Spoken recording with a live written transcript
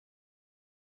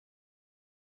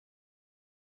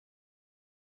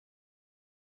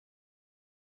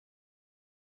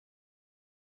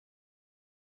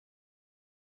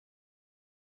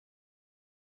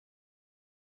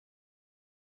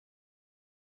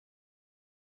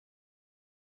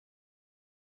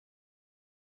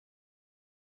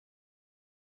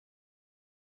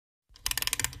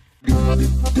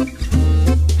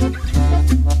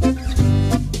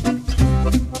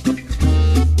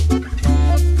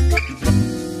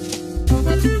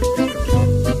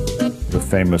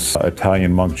Famous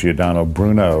Italian monk Giordano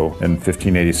Bruno in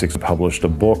 1586 published a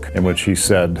book in which he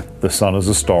said the sun is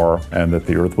a star and that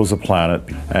the earth was a planet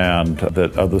and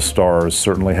that other stars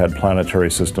certainly had planetary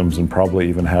systems and probably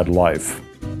even had life.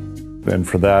 And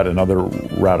for that and other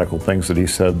radical things that he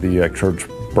said, the church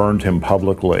burned him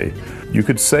publicly. You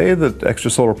could say that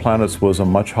extrasolar planets was a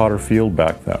much hotter field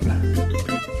back then.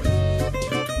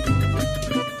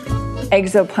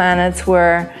 Exoplanets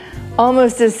were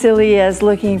almost as silly as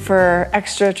looking for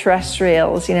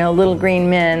extraterrestrials, little green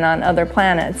men on other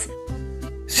planets.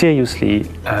 Seriously,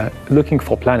 looking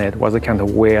for planets was a kind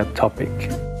of weird topic.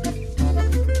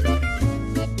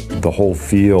 The whole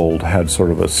field had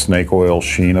sort of a snake oil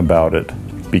sheen about it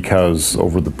because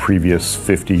over the previous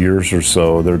 50 years or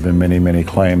so, there had been many, many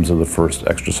claims of the first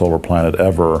extrasolar planet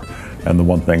ever. And the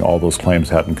one thing all those claims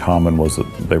had in common was that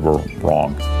they were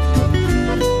wrong.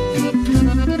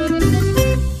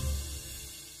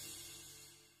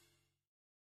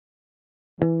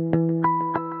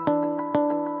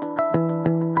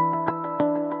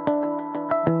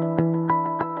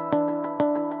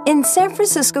 In San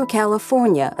Francisco,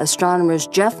 California, astronomers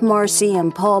Jeff Marcy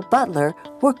and Paul Butler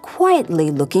were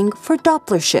quietly looking for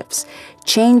Doppler shifts,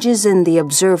 changes in the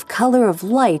observed color of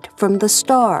light from the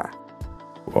star.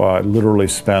 I literally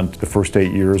spent the first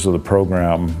 8 years of the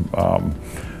program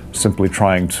simply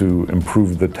trying to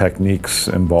improve the techniques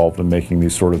involved in making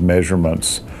these sort of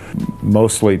measurements,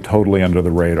 mostly totally under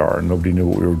the radar. Nobody knew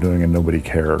what we were doing and nobody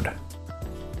cared.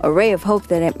 A ray of hope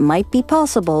that it might be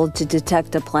possible to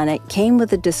detect a planet came with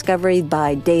the discovery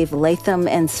by Dave Latham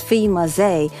and Svi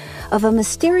Mazet of a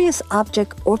mysterious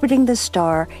object orbiting the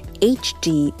star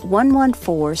HD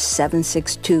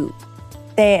 114762.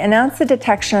 They announced the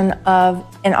detection of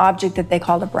an object that they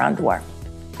called a brown dwarf.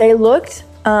 They looked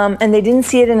and they didn't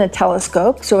see it in a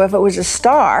telescope, so if it was a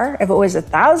star, if it was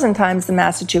 1,000 times the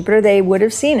mass of Jupiter, they would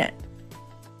have seen it.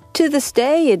 To this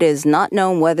day, it is not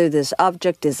known whether this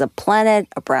object is a planet,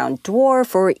 a brown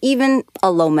dwarf, or even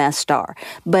a low-mass star,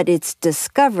 but its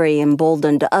discovery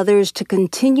emboldened others to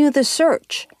continue the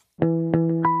search.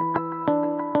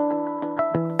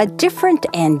 A different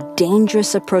and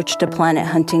dangerous approach to planet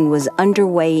hunting was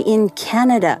underway in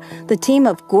Canada. The team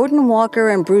of Gordon Walker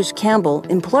and Bruce Campbell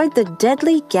employed the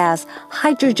deadly gas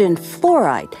hydrogen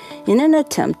fluoride in an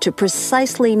attempt to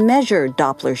precisely measure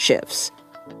Doppler shifts.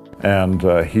 And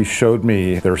he showed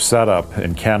me their setup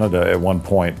in Canada at one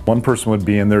point. One person would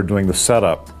be in there doing the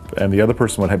setup, and the other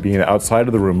person would be outside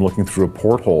of the room looking through a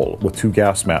porthole with 2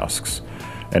 gas masks.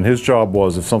 And his job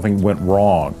was, if something went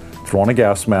wrong, throw on a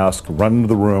gas mask, run into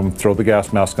the room, throw the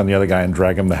gas mask on the other guy, and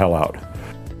drag him the hell out.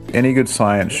 Any good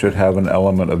science should have an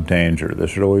element of danger. There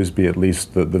should always be at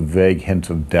least the vague hint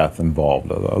of death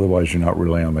involved. Otherwise, you're not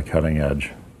really on the cutting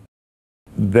edge.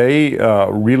 They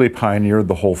really pioneered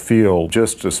the whole field,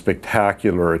 just a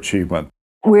spectacular achievement.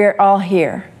 We're all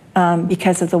here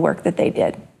because of the work that they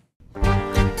did.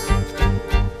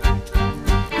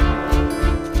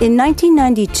 In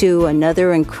 1992,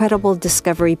 another incredible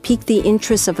discovery piqued the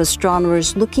interest of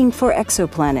astronomers looking for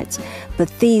exoplanets.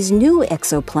 But these new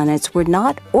exoplanets were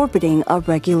not orbiting a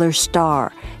regular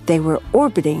star. They were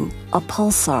orbiting a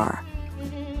pulsar.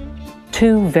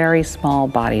 2 very small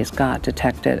bodies got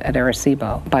detected at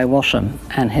Arecibo by Wilsham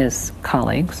and his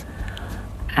colleagues,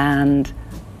 and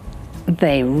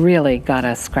they really got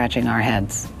us scratching our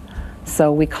heads.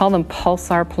 So we call them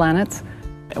pulsar planets.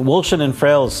 Wilsham and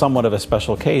Frail is somewhat of a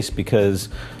special case because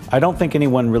I don't think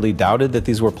anyone really doubted that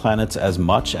these were planets as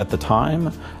much at the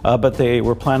time, but they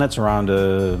were planets around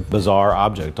a bizarre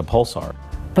object, a pulsar.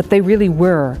 But they really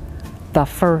were the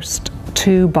first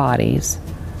 2 bodies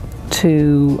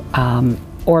to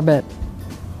orbit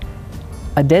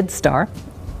a dead star,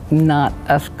 not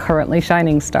a currently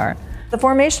shining star. The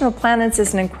formation of planets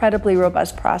is an incredibly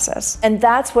robust process. And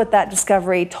that's what that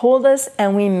discovery told us,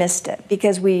 and we missed it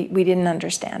because we didn't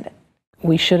understand it.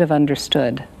 We should have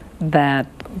understood that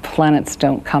planets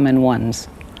don't come in ones,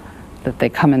 that they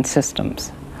come in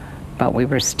systems. But we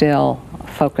were still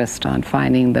focused on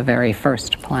finding the very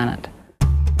first planet.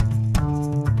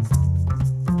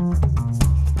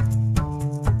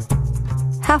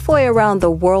 Halfway around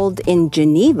the world in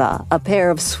Geneva, a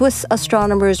pair of Swiss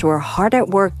astronomers were hard at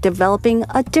work developing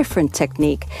a different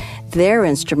technique. Their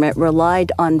instrument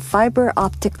relied on fiber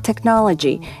optic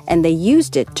technology, and they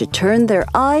used it to turn their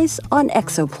eyes on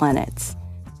exoplanets.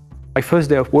 My first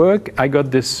day of work, I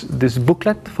got this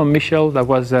booklet from Michel that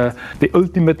was the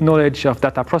ultimate knowledge of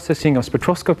data processing of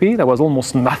spectroscopy. There was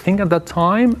almost nothing at that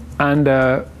time, and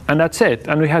that's it.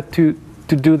 And we had to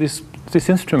do this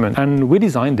instrument. And we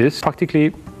designed this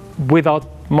practically without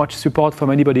much support from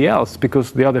anybody else,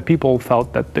 because the other people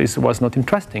felt that this was not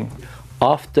interesting.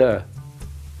 After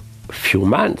a few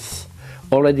months,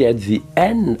 already at the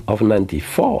end of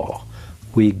 '94,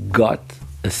 we got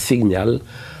a signal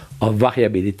of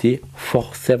variability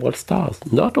for several stars,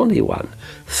 not only one,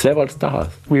 several stars.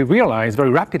 We realized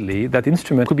very rapidly that the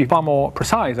instrument could be far more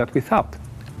precise than we thought.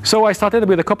 So I started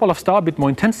with a couple of stars a bit more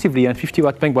intensively, and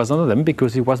 51 Peg was one of them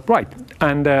because it was bright.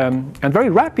 And very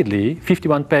rapidly,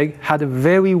 51 Peg had a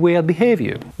very weird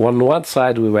behavior. On one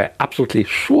side, we were absolutely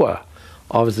sure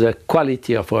of the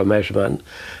quality of our measurement.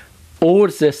 All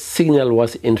the signal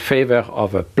was in favor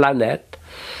of a planet,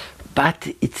 but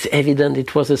it's evident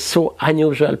it was a so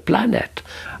unusual planet.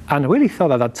 And I really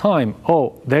thought at that time,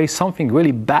 oh, there is something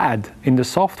really bad in the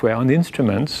software on the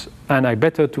instruments, and I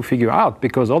better to figure out,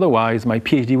 because otherwise my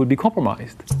PhD would be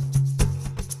compromised.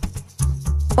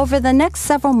 Over the next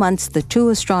several months, the two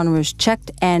astronomers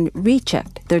checked and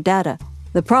rechecked their data.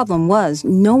 The problem was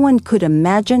no one could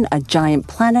imagine a giant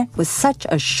planet with such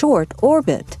a short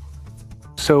orbit.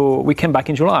 So we came back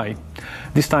in July,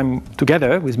 this time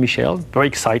together with Michel, very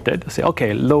excited. I say,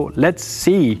 okay, let's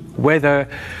see whether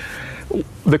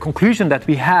the conclusion that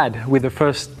we had with the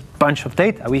first bunch of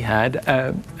data we had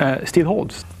still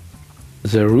holds.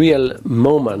 The real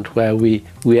moment where we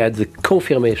had the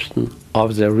confirmation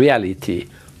of the reality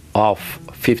of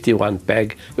 51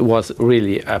 Peg, it was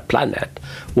really a planet,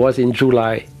 was in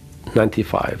July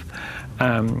 '95.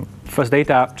 First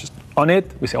data, just on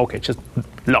it, we say, okay, just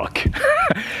luck.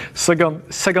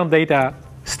 Second data,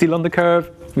 still on the curve,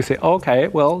 we say, okay,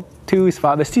 well, 2 is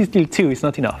far, but still 2 is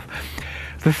not enough.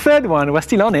 The third one was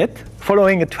still on it,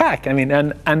 following a track,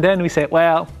 and then we say,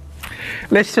 well,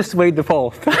 let's just wait the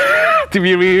fourth to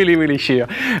be really, really sure,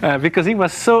 because it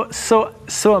was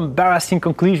so embarrassing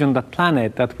conclusion, that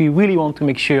planet, that we really want to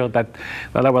make sure that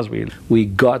was real. We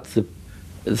got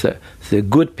the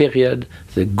good period,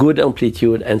 the good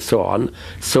amplitude, and so on.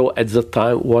 So at the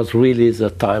time was really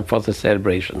the time for the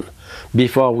celebration.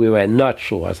 Before we were not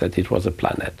sure that it was a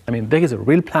planet. There is a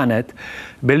real planet.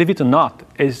 Believe it or not,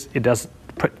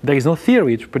 there is no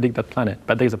theory to predict that planet,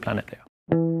 but there is a planet there.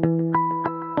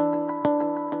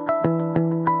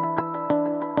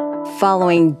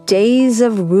 Following days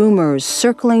of rumors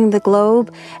circling the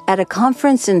globe, at a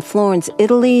conference in Florence,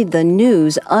 Italy, the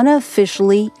news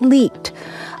unofficially leaked.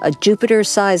 A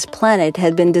Jupiter-sized planet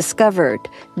had been discovered.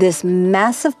 This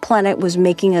massive planet was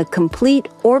making a complete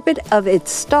orbit of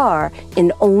its star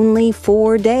in only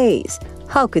 4 days.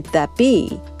 How could that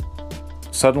be?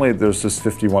 Suddenly there's this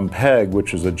 51 Peg,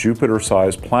 which is a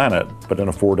Jupiter-sized planet, but in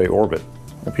a 4-day orbit.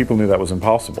 Well, people knew that was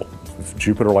impossible.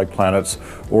 Jupiter-like planets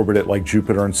orbit at like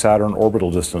Jupiter and Saturn orbital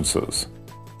distances.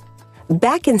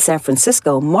 Back in San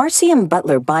Francisco, Marcy and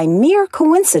Butler, by mere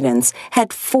coincidence,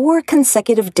 had 4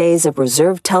 consecutive days of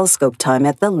reserved telescope time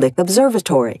at the Lick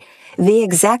Observatory, the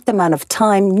exact amount of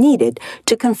time needed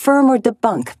to confirm or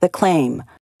debunk the claim.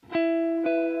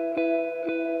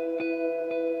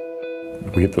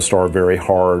 We hit the star very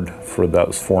hard for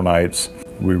those 4 nights.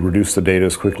 We reduced the data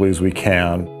as quickly as we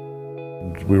can.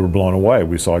 We were blown away.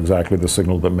 We saw exactly the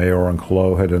signal that Mayor and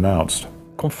Collot had announced.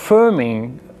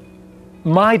 Confirming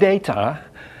my data,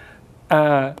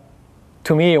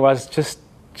 to me, was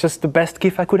just the best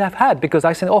gift I could have had, because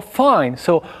I said, oh, fine,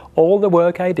 so all the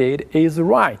work I did is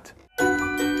right.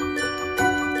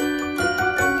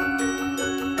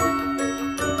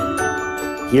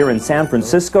 Here in San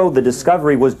Francisco, the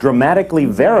discovery was dramatically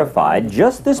verified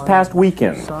just this past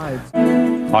weekend.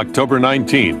 October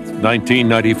 19th,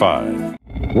 1995.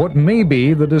 What may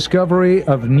be the discovery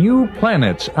of new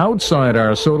planets outside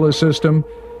our solar system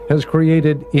has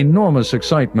created enormous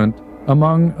excitement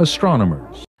among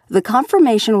astronomers. The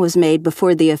confirmation was made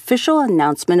before the official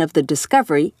announcement of the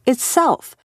discovery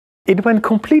itself. It went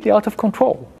completely out of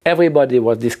control. Everybody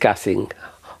was discussing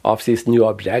of this new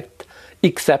object,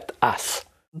 except us.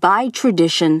 By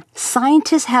tradition,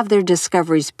 scientists have their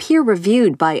discoveries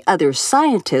peer-reviewed by other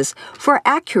scientists for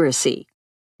accuracy.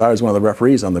 I was one of the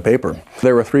referees on the paper.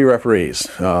 There were 3 referees,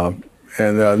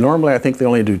 and normally I think they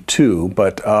only do 2,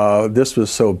 but this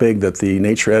was so big that the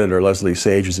Nature editor, Leslie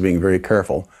Sage, was being very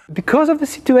careful. Because of the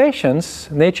situations,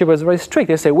 Nature was very strict.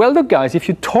 They say, well, look, guys, if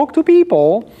you talk to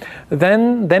people,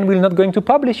 then we're not going to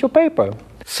publish your paper.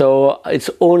 So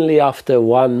it's only after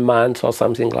 1 month or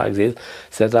something like this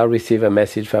that I receive a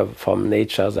message from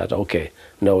Nature that, okay,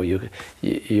 no,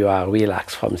 you are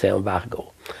relaxed from the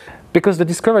embargo. because the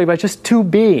discovery was just too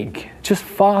big, just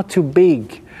far too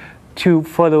big to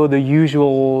follow the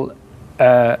usual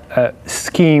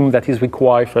scheme that is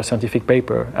required for a scientific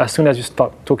paper. As soon as you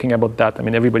start talking about that, I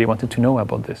mean, everybody wanted to know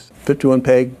about this. 51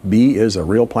 Peg B is a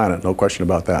real planet, no question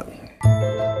about that.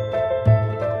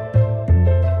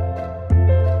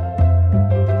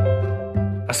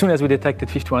 As soon as we detected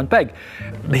 51 Peg,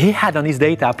 he had on his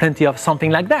data plenty of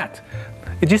something like that.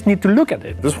 You just need to look at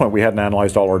it. At this point, we hadn't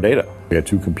analyzed all our data. We had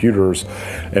 2 computers,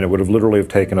 and it would have literally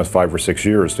taken us 5 or 6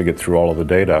 years to get through all of the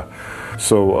data.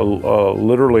 So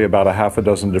literally about a half a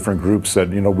dozen different groups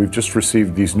said, you know, we've just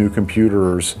received these new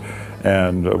computers,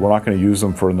 and we're not going to use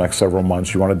them for the next several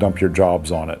months. You want to dump your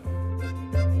jobs on it.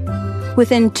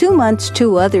 Within 2 months,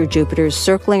 2 other Jupiters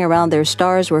circling around their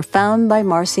stars were found by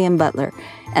Marcy and Butler,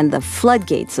 and the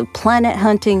floodgates of planet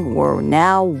hunting were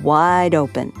now wide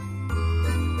open.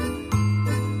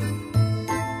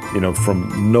 You know,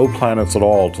 from no planets at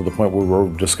all to the point where we're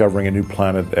discovering a new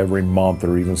planet every month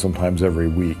or even sometimes every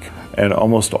week. And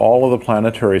almost all of the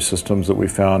planetary systems that we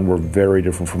found were very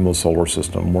different from the solar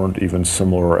system, weren't even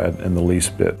similar in the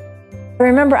least bit. I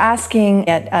remember asking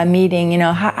at a meeting, you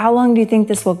know, how long do you think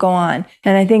this will go on?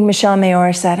 And I think Michelle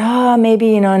Mayor said, oh, maybe,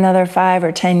 you know, another 5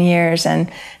 or 10 years,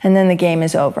 and then the game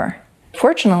is over.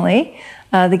 Fortunately,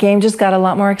 the game just got a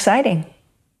lot more exciting.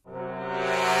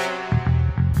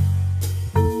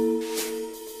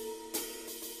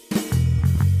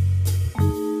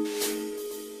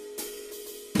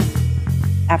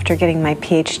 After getting my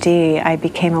PhD, I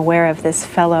became aware of this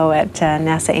fellow at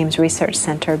NASA Ames Research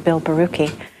Center, Bill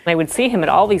Barucki. I would see him at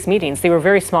all these meetings. They were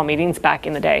very small meetings back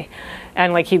in the day.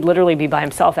 And like he'd literally be by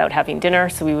himself out having dinner,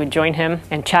 so we would join him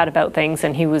and chat about things,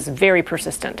 and he was very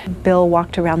persistent. Bill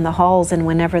walked around the halls, and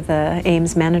whenever the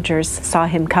Ames managers saw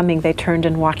him coming, they turned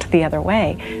and walked the other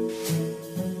way.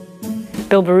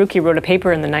 Bill Barucki wrote a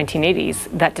paper in the 1980s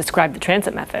that described the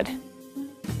transit method.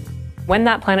 When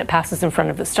that planet passes in front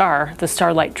of the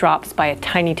starlight drops by a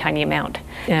tiny, tiny amount.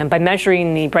 And by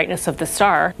measuring the brightness of the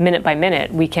star minute by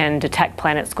minute, we can detect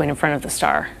planets going in front of the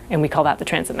star, and we call that the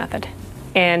transit method.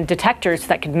 And detectors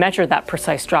that could measure that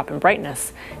precise drop in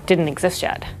brightness didn't exist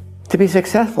yet. To be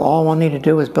successful, all one needed to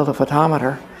do was build a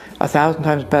photometer 1,000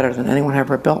 times better than anyone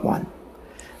ever built one.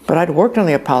 But I'd worked on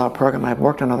the Apollo program, I'd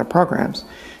worked on other programs,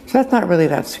 so that's not really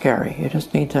that scary. You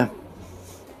just need to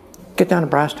get down to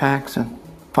brass tacks and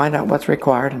find out what's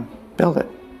required and build it.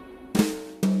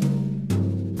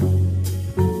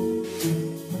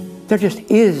 There just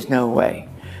is no way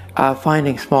of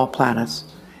finding small planets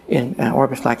in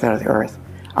orbits like that of the Earth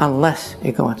unless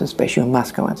you go into space. You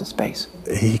must go into space.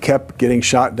 He kept getting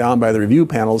shot down by the review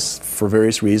panels for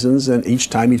various reasons, and each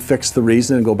time he'd fix the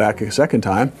reason and go back a second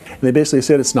time, and they basically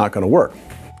said it's not going to work.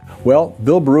 Well,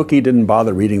 Bill Barucki didn't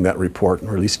bother reading that report,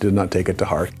 or at least he did not take it to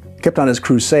heart. He kept on his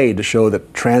crusade to show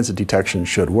that transit detection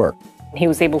should work. He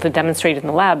was able to demonstrate in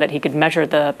the lab that he could measure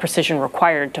the precision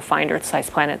required to find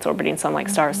Earth-sized planets orbiting sun-like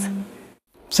stars.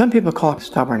 Some people call it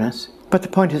stubbornness, but the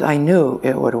point is I knew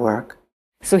it would work.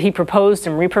 So he proposed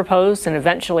and reproposed, and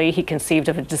eventually he conceived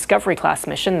of a Discovery-class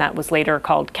mission that was later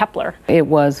called Kepler. It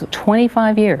was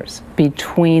 25 years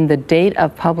between the date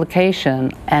of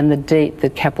publication and the date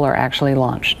that Kepler actually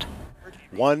launched.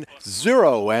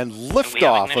 1-0 and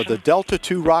liftoff of the Delta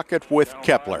II rocket with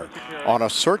Kepler on a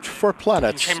search for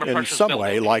planets in some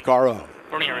way like our own.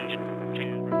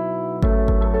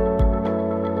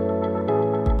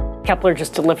 Kepler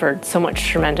just delivered so much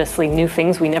tremendously new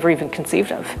things we never even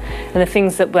conceived of. And the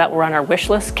things that were on our wish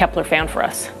list, Kepler found for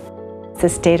us.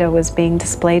 This data was being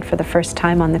displayed for the first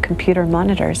time on the computer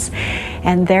monitors.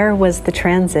 And there was the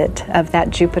transit of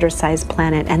that Jupiter-sized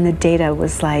planet, and the data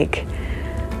was like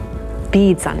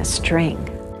beads on a string.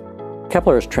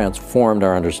 Kepler has transformed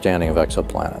our understanding of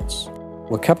exoplanets.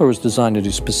 What Kepler was designed to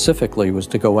do specifically was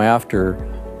to go after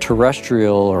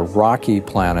terrestrial or rocky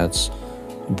planets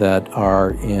that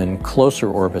are in closer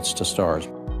orbits to stars.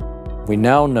 We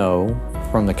now know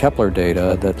from the Kepler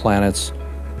data that planets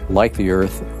like the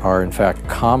Earth are in fact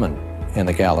common in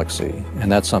the galaxy, and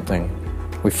that's something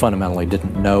we fundamentally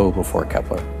didn't know before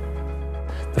Kepler.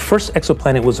 The first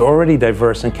exoplanet was already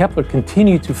diverse, and Kepler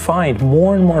continued to find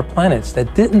more and more planets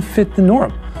that didn't fit the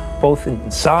norm, both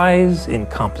in size, in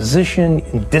composition,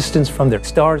 in distance from their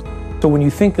stars. So when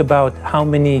you think about how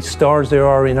many stars there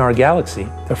are in our galaxy,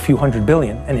 there are a few hundred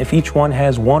billion, and if each one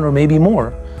has one or maybe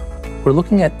more, we're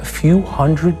looking at a few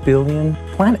 100 billion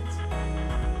planets.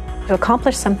 To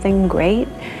accomplish something great,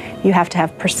 you have to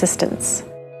have persistence.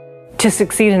 To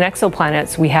succeed in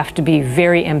exoplanets, we have to be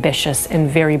very ambitious and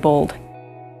very bold.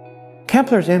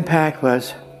 Kepler's impact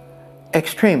was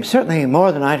extreme, certainly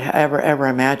more than I'd ever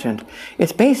imagined.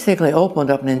 It's basically opened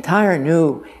up an entire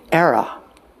new era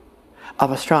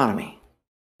of astronomy.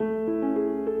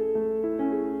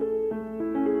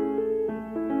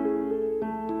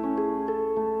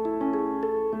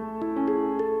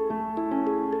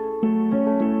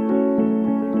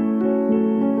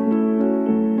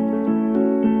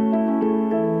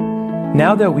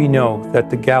 Now that we know that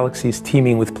the galaxy is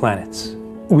teeming with planets,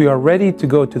 we are ready to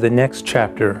go to the next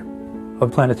chapter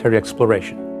of planetary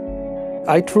exploration.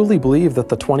 I truly believe that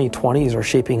the 2020s are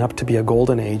shaping up to be a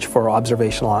golden age for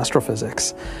observational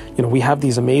astrophysics. You know, we have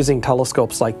these amazing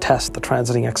telescopes like TESS, the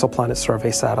Transiting Exoplanet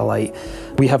Survey Satellite.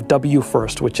 We have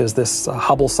WFIRST, which is this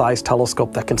Hubble-sized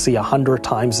telescope that can see 100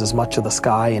 times as much of the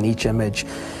sky in each image.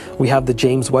 We have the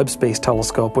James Webb Space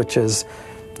Telescope, which is,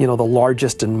 you know, the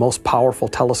largest and most powerful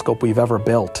telescope we've ever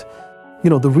built.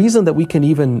 You know, the reason that we can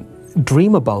even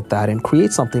dream about that and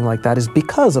create something like that is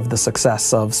because of the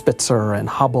success of Spitzer and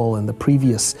Hubble and the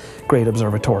previous great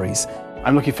observatories.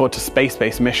 I'm looking forward to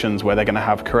space-based missions where they're going to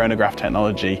have coronagraph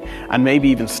technology and maybe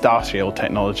even star shield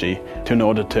technology in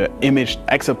order to image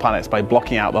exoplanets by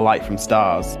blocking out the light from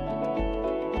stars.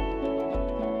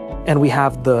 And we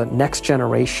have the next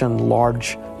generation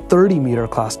large 30-meter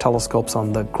class telescopes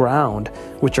on the ground,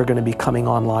 which are going to be coming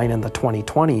online in the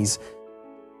 2020s.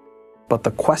 But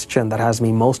the question that has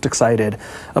me most excited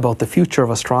about the future of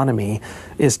astronomy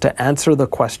is to answer the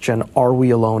question, are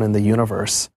we alone in the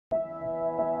universe?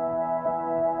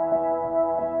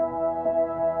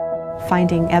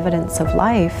 Finding evidence of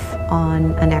life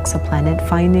on an exoplanet,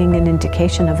 finding an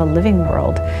indication of a living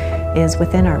world is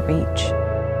within our reach.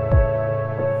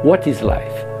 What is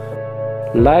life?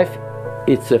 Life,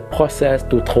 it's a process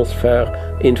to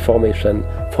transfer information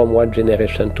from one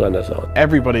generation to another.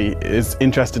 Everybody is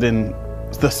interested in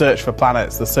the search for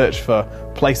planets, the search for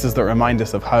places that remind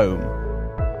us of home.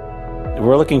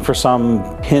 We're looking for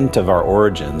some hint of our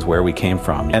origins, where we came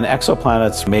from, and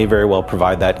exoplanets may very well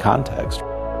provide that context.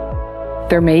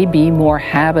 There may be more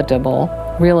habitable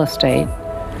real estate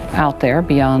out there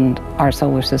beyond our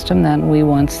solar system than we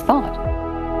once thought.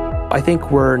 I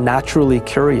think we're naturally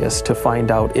curious to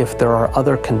find out if there are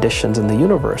other conditions in the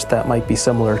universe that might be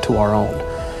similar to our own.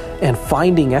 And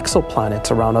finding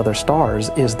exoplanets around other stars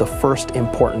is the first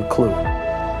important clue.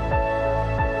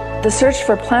 The search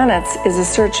for planets is a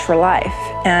search for life.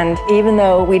 And even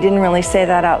though we didn't really say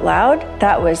that out loud,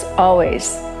 that was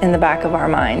always in the back of our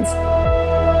minds.